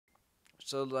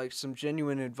So, like, some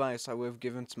genuine advice I would have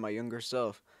given to my younger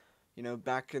self.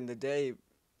 Back in the day,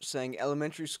 saying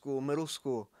elementary school, middle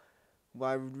school, what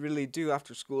I would really do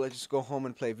after school, I just go home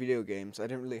and play video games. I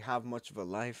didn't really have much of a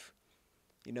life.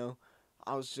 You know,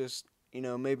 I was just,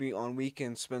 maybe on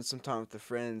weekends spend some time with the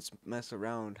friends, mess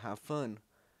around, have fun.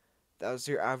 That was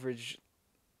your average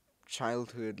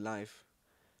childhood life,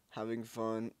 having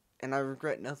fun. And I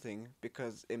regret nothing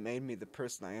because it made me the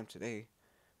person I am today.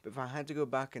 But if I had to go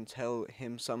back and tell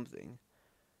him something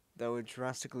that would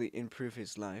drastically improve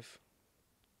his life,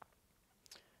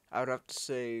 I would have to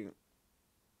say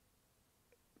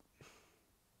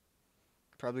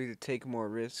probably to take more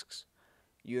risks.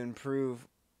 You improve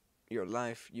your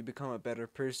life, you become a better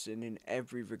person in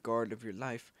every regard of your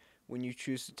life when you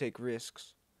choose to take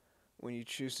risks. When you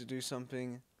choose to do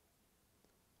something,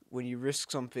 when you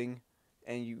risk something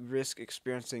and you risk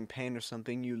experiencing pain or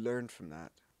something, you learn from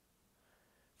that.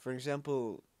 For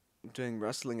example, doing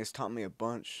wrestling has taught me a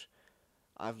bunch.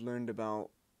 I've learned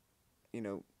about, you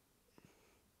know,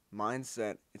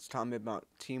 mindset. It's taught me about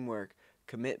teamwork,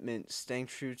 commitment, staying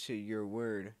true to your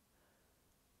word,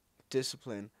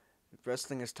 discipline.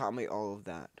 Wrestling has taught me all of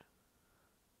that.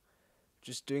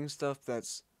 Just doing stuff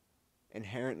that's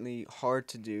inherently hard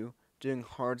to do, doing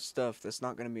hard stuff that's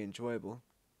not going to be enjoyable.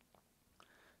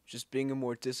 Just being a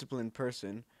more disciplined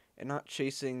person and not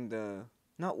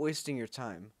wasting your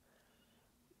time.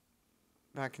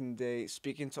 Back in the day,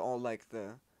 speaking to all like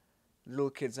the little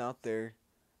kids out there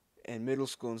in middle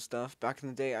school and stuff, back in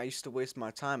the day I used to waste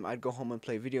my time. I'd go home and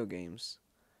play video games.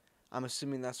 I'm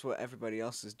assuming that's what everybody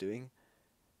else is doing.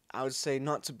 I would say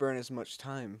not to burn as much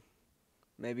time.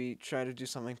 Maybe try to do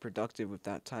something productive with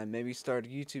that time. Maybe start a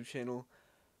YouTube channel,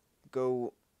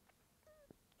 go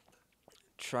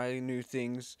try new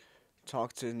things,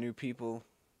 talk to new people,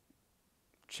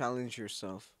 challenge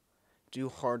yourself, do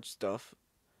hard stuff.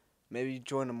 Maybe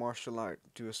join a martial art,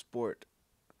 do a sport.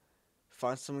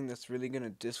 Find something that's really going to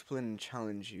discipline and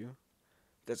challenge you,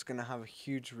 that's going to have a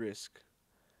huge risk.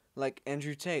 Like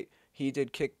Andrew Tate, he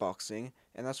did kickboxing,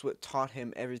 and that's what taught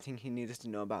him everything he needed to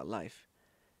know about life.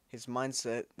 His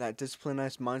mindset, that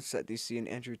disciplinized mindset you see in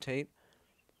Andrew Tate,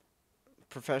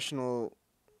 professional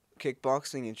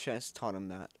kickboxing and chess taught him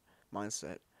that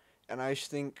mindset. And I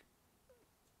think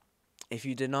if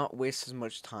you did not waste as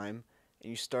much time and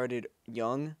you started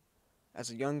young, as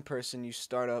a young person, you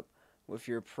start up with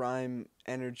your prime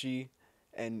energy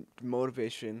and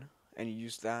motivation, and you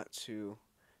use that to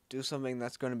do something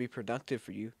that's going to be productive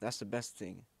for you. That's the best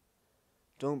thing.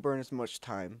 Don't burn as much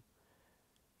time.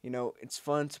 It's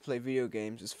fun to play video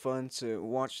games, it's fun to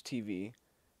watch TV,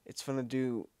 it's fun to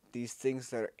do these things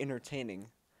that are entertaining,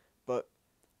 but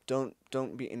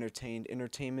don't be entertained.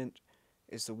 Entertainment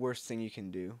is the worst thing you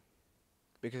can do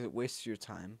because it wastes your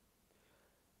time.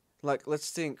 Like, let's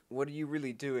think, what are you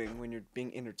really doing when you're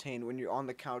being entertained? When you're on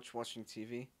the couch watching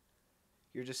TV,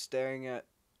 you're just staring at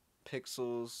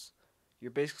pixels. You're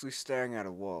basically staring at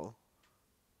a wall.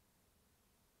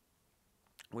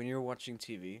 When you're watching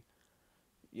TV,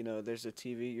 there's a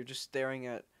TV, you're just staring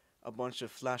at a bunch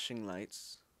of flashing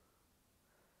lights,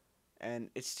 and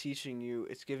it's teaching you,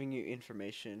 it's giving you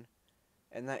information,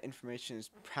 and that information is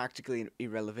practically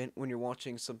irrelevant when you're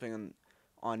watching something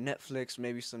on Netflix,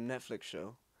 maybe some Netflix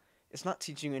show. It's not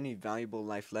teaching you any valuable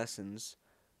life lessons.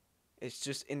 It's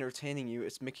just entertaining you.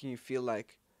 It's making you feel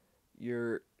like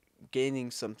you're gaining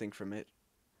something from it.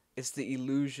 It's the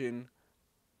illusion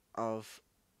of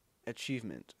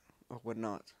achievement or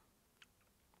whatnot.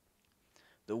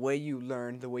 The way you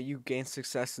learn, the way you gain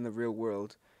success in the real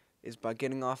world is by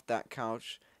getting off that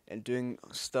couch and doing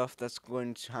stuff that's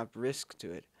going to have risk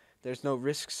to it. There's no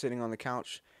risk sitting on the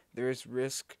couch. There is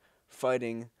risk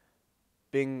fighting,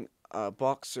 being a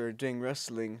boxer, doing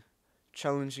wrestling,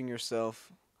 challenging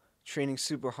yourself, training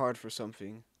super hard for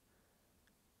something.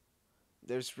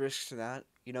 There's risk to that.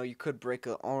 You could break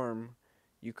an arm.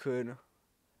 You could,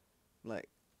 like,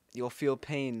 you'll feel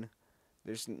pain.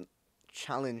 There's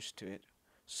challenge to it.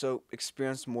 So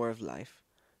experience more of life.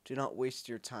 Do not waste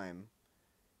your time.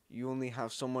 You only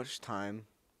have so much time,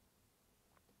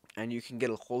 and you can get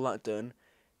a whole lot done,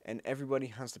 and everybody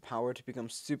has the power to become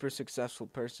super successful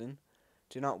person.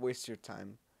 Do not waste your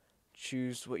time.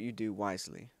 Choose what you do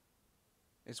wisely,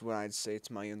 is what I'd say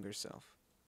to my younger self.